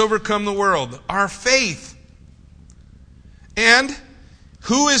that has overcome the world, our faith. And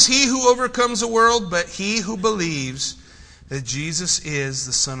who is he who overcomes the world but he who believes that Jesus is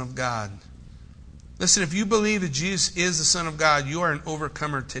the Son of God? Listen, if you believe that Jesus is the Son of God, you are an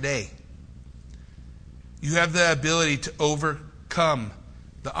overcomer today. You have the ability to overcome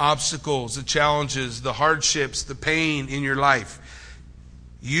the obstacles, the challenges, the hardships, the pain in your life.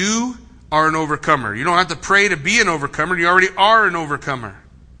 You are an overcomer. You don't have to pray to be an overcomer. You already are an overcomer.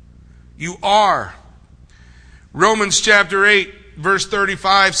 You are. Romans chapter 8, verse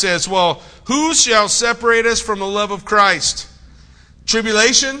 35 says, well, who shall separate us from the love of Christ?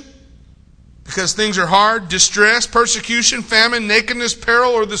 Tribulation, because things are hard, distress, persecution, famine, nakedness,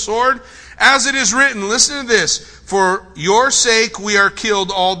 peril, or the sword? As it is written, listen to this, for your sake we are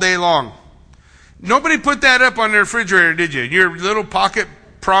killed all day long. Nobody put that up on their refrigerator, did you? Your little pocket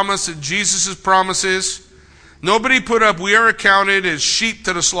promise of Jesus' promises. Nobody put up, we are accounted as sheep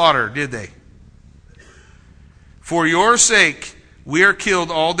to the slaughter, did they? For your sake we are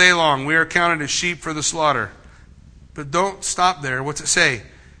killed all day long. We are counted as sheep for the slaughter. But don't stop there. What's it say?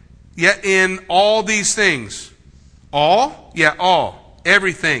 Yet in all these things. All? Yeah, all.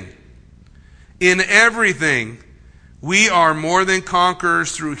 Everything. In everything, we are more than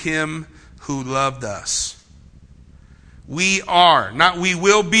conquerors through him who loved us. We are. Not we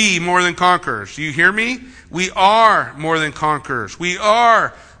will be more than conquerors. Do you hear me? We are more than conquerors. We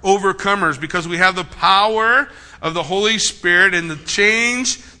are overcomers because we have the power of the Holy Spirit and the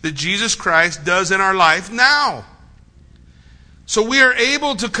change that Jesus Christ does in our life now. So we are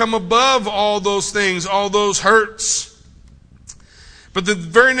able to come above all those things, all those hurts. But the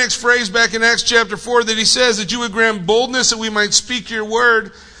very next phrase back in Acts chapter 4 that he says that you would grant boldness that we might speak your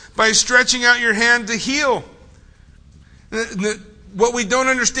word by stretching out your hand to heal. What we don't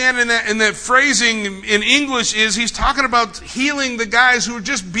understand in that phrasing in English is he's talking about healing the guys who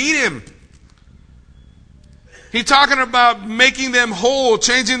just beat him. He's talking about making them whole,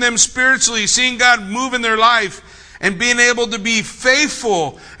 changing them spiritually, seeing God move in their life, and being able to be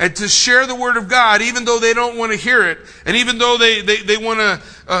faithful and to share the word of God even though they don't want to hear it. And even though they want to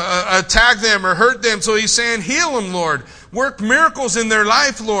attack them or hurt them. So he's saying, heal them, Lord. Work miracles in their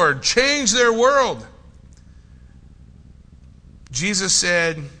life, Lord. Change their world. Jesus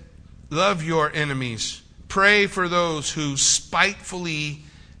said, love your enemies. Pray for those who spitefully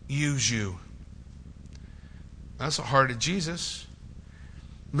use you. That's the heart of Jesus.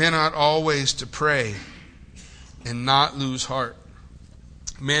 Men ought always to pray and not lose heart.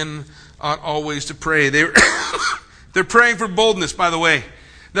 Men ought always to pray. They're praying for boldness, by the way.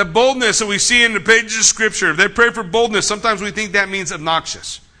 The boldness that we see in the pages of Scripture, if they pray for boldness, sometimes we think that means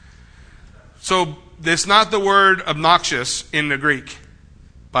obnoxious. So, it's not the word obnoxious in the Greek,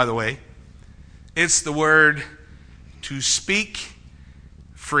 by the way. It's the word to speak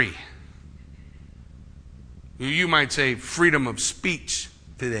free. You might say freedom of speech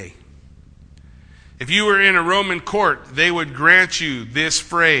today. If you were in a Roman court, they would grant you this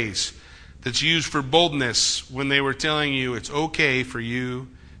phrase that's used for boldness when they were telling you it's okay for you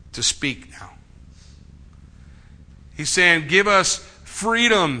to speak now. He's saying, give us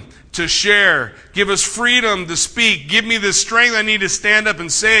freedom to share. Give us freedom to speak. Give me the strength I need to stand up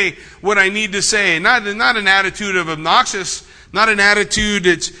and say what I need to say. Not an attitude of obnoxious, not an attitude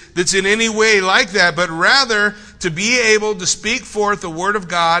that's in any way like that, but rather to be able to speak forth the Word of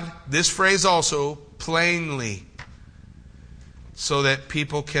God, this phrase also, plainly, so that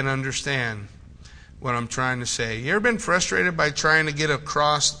people can understand what I'm trying to say. You ever been frustrated by trying to get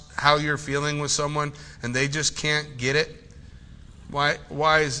across how you're feeling with someone and they just can't get it?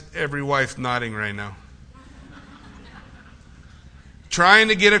 Why is every wife nodding right now? Trying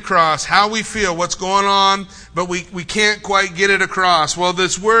to get across how we feel, what's going on, but we can't quite get it across. Well,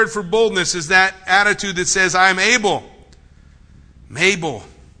 this word for boldness is that attitude that says, I'm able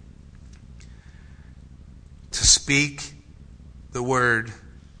to speak the word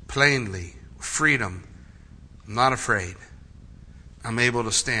plainly, freedom. I'm not afraid. I'm able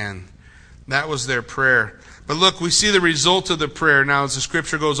to stand. That was their prayer. But look, we see the result of the prayer now as the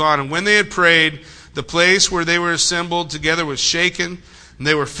scripture goes on. And when they had prayed, the place where they were assembled together was shaken, and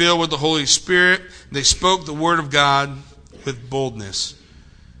they were filled with the Holy Spirit. They spoke the word of God with boldness.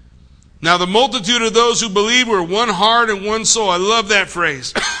 Now the multitude of those who believed were one heart and one soul. I love that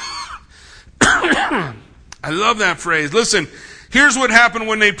phrase. I love that phrase. Listen, here's what happened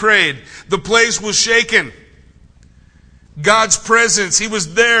when they prayed. The place was shaken. God's presence, He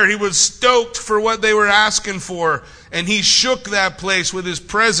was there. He was stoked for what they were asking for. And He shook that place with His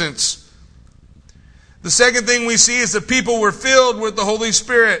presence. The second thing we see is the people were filled with the Holy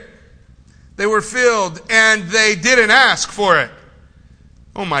Spirit. They were filled and they didn't ask for it.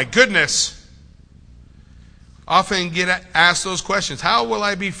 Oh my goodness. Often get asked those questions. How will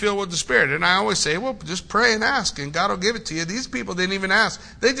I be filled with the Spirit? And I always say, well, just pray and ask and God will give it to you. These people didn't even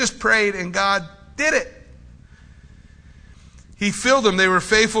ask. They just prayed and God did it. He filled them. They were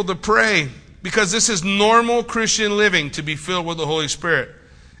faithful to pray because this is normal Christian living to be filled with the Holy Spirit.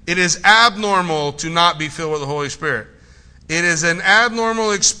 It is abnormal to not be filled with the Holy Spirit. It is an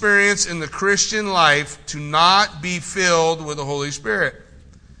abnormal experience in the Christian life to not be filled with the Holy Spirit.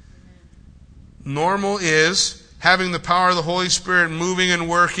 Normal is having the power of the Holy Spirit moving and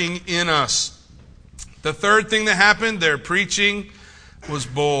working in us. The third thing that happened, their preaching was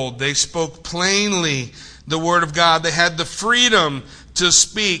bold. They spoke plainly the Word of God. They had the freedom to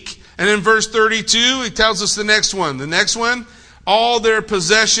speak. And in verse 32, he tells us the next one. The next one, all their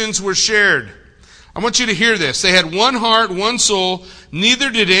possessions were shared. I want you to hear this. They had one heart, one soul.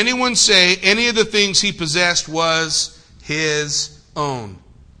 Neither did anyone say any of the things he possessed was his own.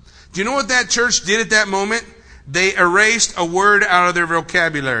 Do you know what that church did at that moment? They erased a word out of their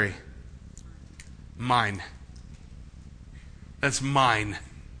vocabulary. Mine. That's mine.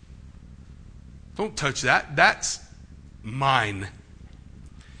 Don't touch that. That's mine.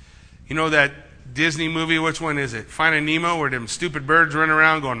 You know that Disney movie, which one is it? Finding Nemo, where them stupid birds run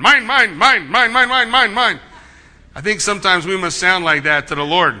around going, mine, mine, mine, mine, mine, mine, mine, mine. I think sometimes we must sound like that to the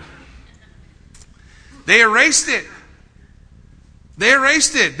Lord. They erased it. They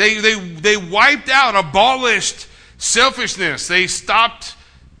erased it. They wiped out, abolished selfishness. They stopped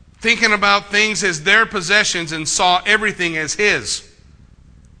thinking about things as their possessions and saw everything as His.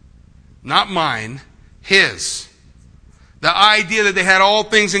 Not mine, His. The idea that they had all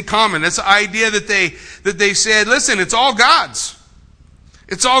things in common. That's the idea that they said, listen, it's all God's.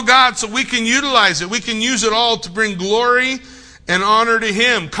 It's all God's, so we can utilize it. We can use it all to bring glory and honor to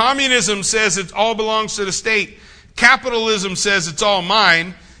Him. Communism says it all belongs to the state. Capitalism says it's all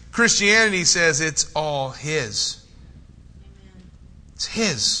mine. Christianity says it's all His. It's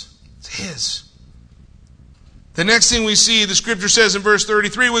His. It's His. The next thing we see, the scripture says in verse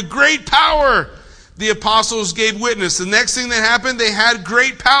 33, with great power the apostles gave witness. The next thing that happened, they had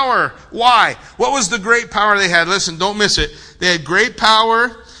great power. Why? What was the great power they had? Listen, don't miss it. They had great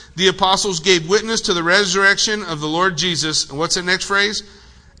power. The apostles gave witness to the resurrection of the Lord Jesus. And what's the next phrase?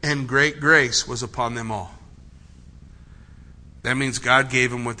 And great grace was upon them all. That means God gave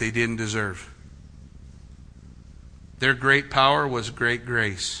them what they didn't deserve. Their great power was great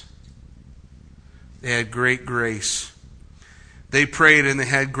grace. They had great grace. They prayed and they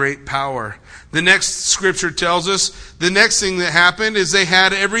had great power. The next scripture tells us the next thing that happened is they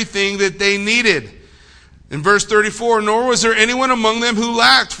had everything that they needed. In verse 34, nor was there anyone among them who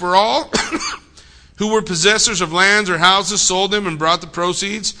lacked, for all who were possessors of lands or houses sold them and brought the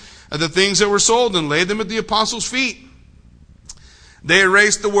proceeds of the things that were sold and laid them at the apostles' feet. They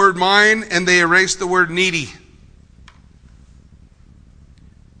erased the word mine and they erased the word needy.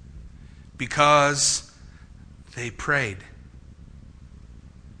 Because they prayed.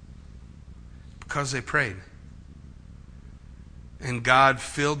 Because they prayed. And God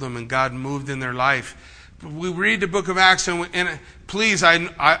filled them and God moved in their life. we read the book of Acts, and please,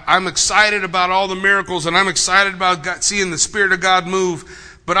 I'm excited about all the miracles, and I'm excited about God, seeing the Spirit of God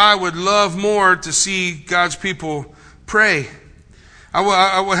move, but I would love more to see God's people pray. I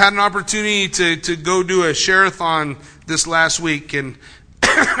had an opportunity to go do a share-a-thon this last week, and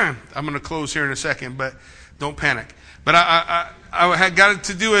I'm going to close here in a second, but don't panic. But I had got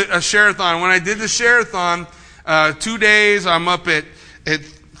to do a share-a-thon. When I did the share-a-thon, 2 days, I'm up at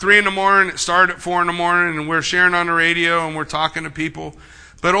 3 in the morning. It started at 4 in the morning, and we're sharing on the radio, and we're talking to people.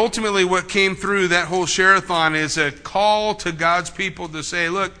 But ultimately, what came through that whole share-a-thon is a call to God's people to say,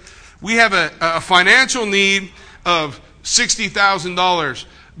 look, we have a financial need of $60,000,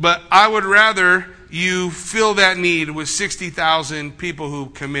 but I would rather you fill that need with 60,000 people who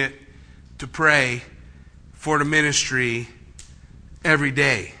commit to pray for the ministry every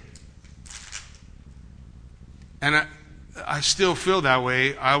day. And I still feel that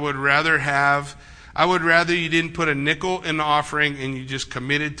way. I would rather you didn't put a nickel in the offering and you just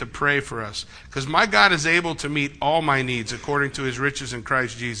committed to pray for us. Because my God is able to meet all my needs according to His riches in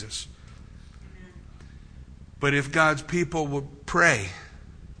Christ Jesus. But if God's people would pray,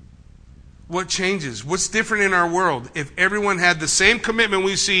 what changes? What's different in our world? If everyone had the same commitment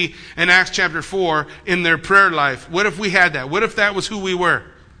we see in Acts chapter 4 in their prayer life, what if we had that? What if that was who we were?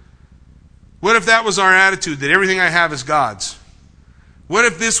 What if that was our attitude, that everything I have is God's? What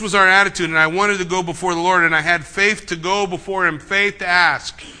if this was our attitude and I wanted to go before the Lord and I had faith to go before Him, faith to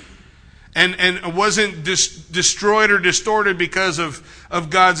ask, and wasn't destroyed or distorted because of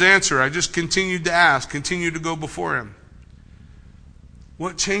God's answer? I just continued to ask, continued to go before Him.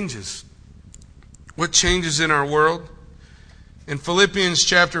 What changes? What changes in our world? In Philippians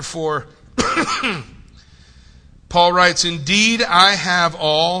chapter 4, Paul writes, "Indeed, I have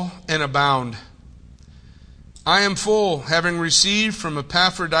all and abound. I am full, having received from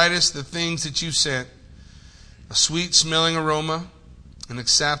Epaphroditus the things that you sent, a sweet-smelling aroma, an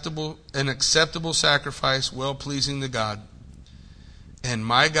acceptable sacrifice, well-pleasing to God. And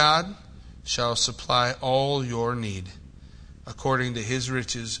my God shall supply all your need, according to His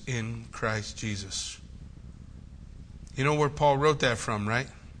riches in Christ Jesus." You know where Paul wrote that from, right?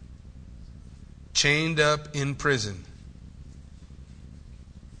 Chained up in prison.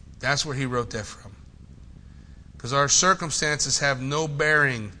 That's where he wrote that from. Because our circumstances have no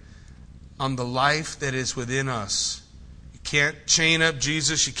bearing on the life that is within us. You can't chain up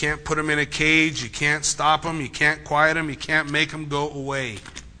Jesus. You can't put Him in a cage. You can't stop Him. You can't quiet Him. You can't make Him go away.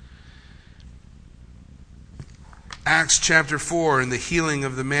 Acts chapter 4 and the healing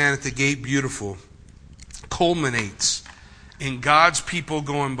of the man at the gate beautiful culminates in God's people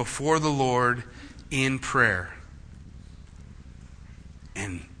going before the Lord in prayer.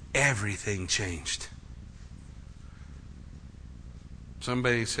 And everything changed.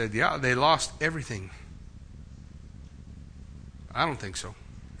 Somebody said, yeah, they lost everything. I don't think so.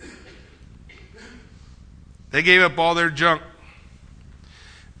 They gave up all their junk.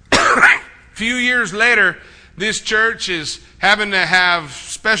 A few years later, this church is having to have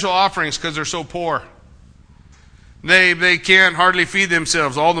special offerings because they're so poor. They can't hardly feed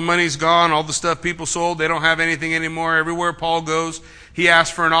themselves. All the money's gone. All the stuff people sold, they don't have anything anymore. Everywhere Paul goes, he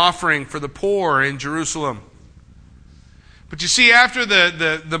asks for an offering for the poor in Jerusalem. But you see, after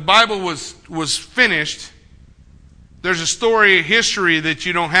the Bible was finished, there's a story, a history that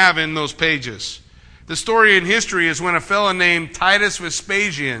you don't have in those pages. The story in history is when a fellow named Titus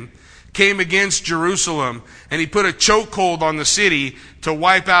Vespasian came against Jerusalem, and he put a chokehold on the city to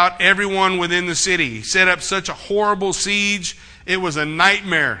wipe out everyone within the city. He set up such a horrible siege, it was a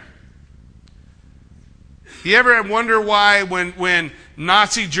nightmare. You ever wonder why when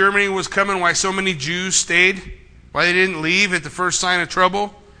Nazi Germany was coming, why so many Jews stayed? Why they didn't leave at the first sign of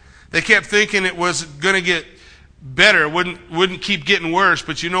trouble? They kept thinking it was going to get better, wouldn't keep getting worse.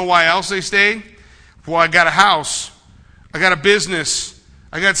 But you know why else they stayed? Well, I got a house. I got a business.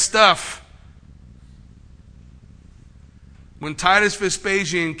 I got stuff. When Titus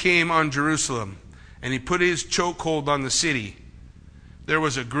Vespasian came on Jerusalem and he put his chokehold on the city, there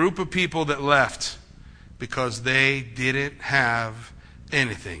was a group of people that left because they didn't have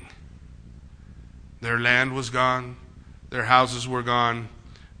anything. Their land was gone. Their houses were gone.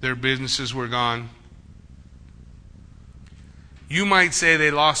 Their businesses were gone. You might say they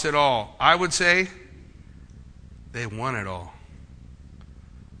lost it all. I would say they won it all.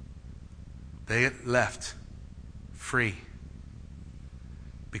 They left free.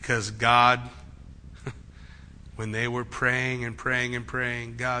 Because God, when they were praying and praying and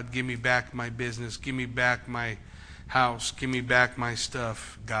praying, God, give me back my business, give me back my house, give me back my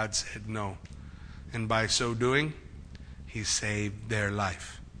stuff, God said no. And by so doing, He saved their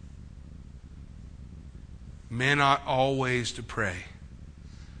life. Men ought always to pray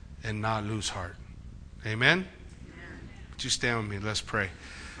and not lose heart. Amen? Would you stand with me? Let's pray.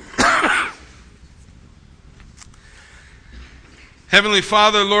 Heavenly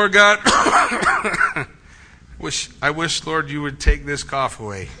Father, Lord God, I wish, Lord, you would take this cough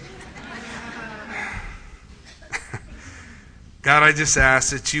away. God, I just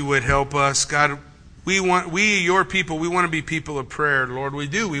ask that you would help us. God, your people, we want to be people of prayer, Lord. We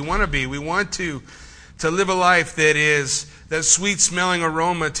do. We want to be. We want to live a life that is that sweet-smelling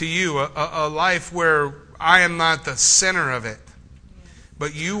aroma to you, a life where I am not the center of it,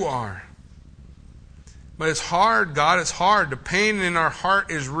 but you are. But it's hard, God. It's hard. The pain in our heart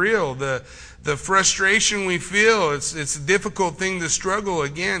is real. The frustration we feel, it's a difficult thing to struggle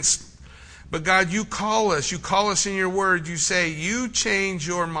against. But God, you call us. You call us in your word. You say, you change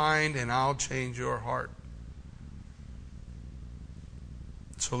your mind and I'll change your heart.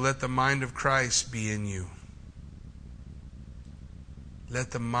 So let the mind of Christ be in you.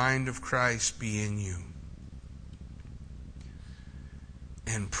 Let the mind of Christ be in you.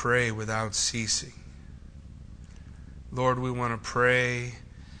 And pray without ceasing. Lord, we want to pray.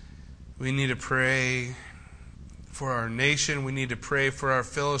 We need to pray for our nation. We need to pray for our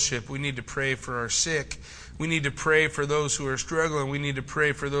fellowship. We need to pray for our sick. We need to pray for those who are struggling. We need to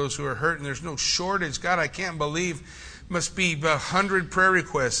pray for those who are hurting. There's no shortage. God, I can't believe must be 100 prayer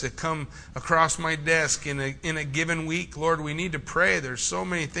requests that come across my desk in a given week. Lord, we need to pray. There's so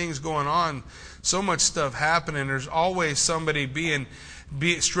many things going on, so much stuff happening. There's always somebody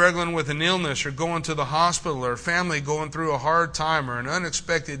struggling with an illness or going to the hospital or family going through a hard time or an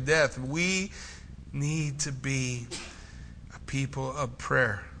unexpected death. We need to be a people of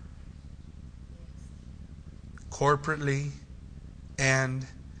prayer, corporately and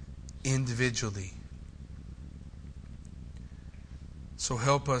individually. So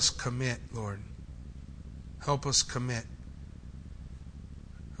help us commit, Lord. Help us commit.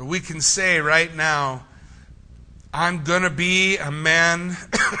 We can say right now, I'm going to be a man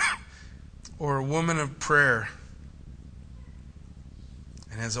or a woman of prayer.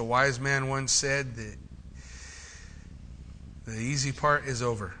 And as a wise man once said, the easy part is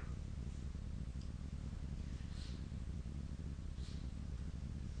over.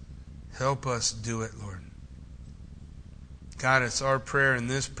 Help us do it, Lord. God, it's our prayer in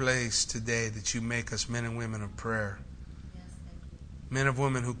this place today that you make us men and women of prayer. Yes, thank you. Men and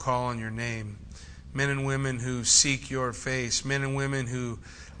women who call on your name. Men and women who seek your face. Men and women who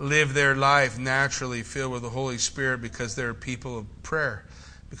live their life naturally filled with the Holy Spirit because they're people of prayer.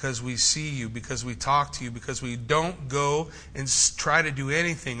 Because we see you, because we talk to you, because we don't go and try to do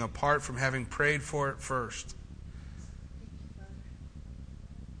anything apart from having prayed for it first.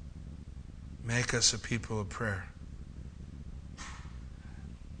 Make us a people of prayer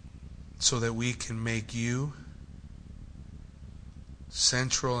so that we can make you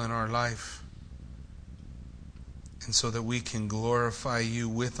central in our life and so that we can glorify you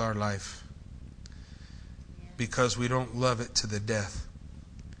with our life because we don't love it to the death.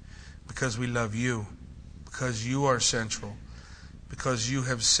 Because we love you, because you are central, because you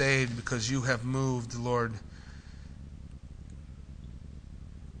have saved, because you have moved, Lord.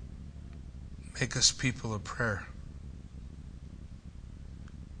 Make us people of prayer.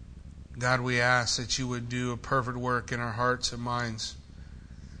 God, we ask that you would do a perfect work in our hearts and minds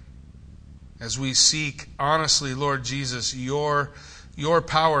as we seek, honestly, Lord Jesus, your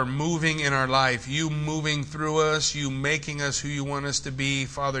power moving in our life, you moving through us, you making us who you want us to be,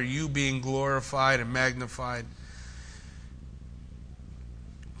 Father, you being glorified and magnified.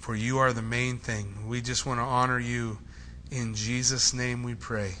 For you are the main thing. We just want to honor you. In Jesus' name we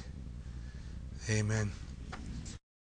pray. Amen.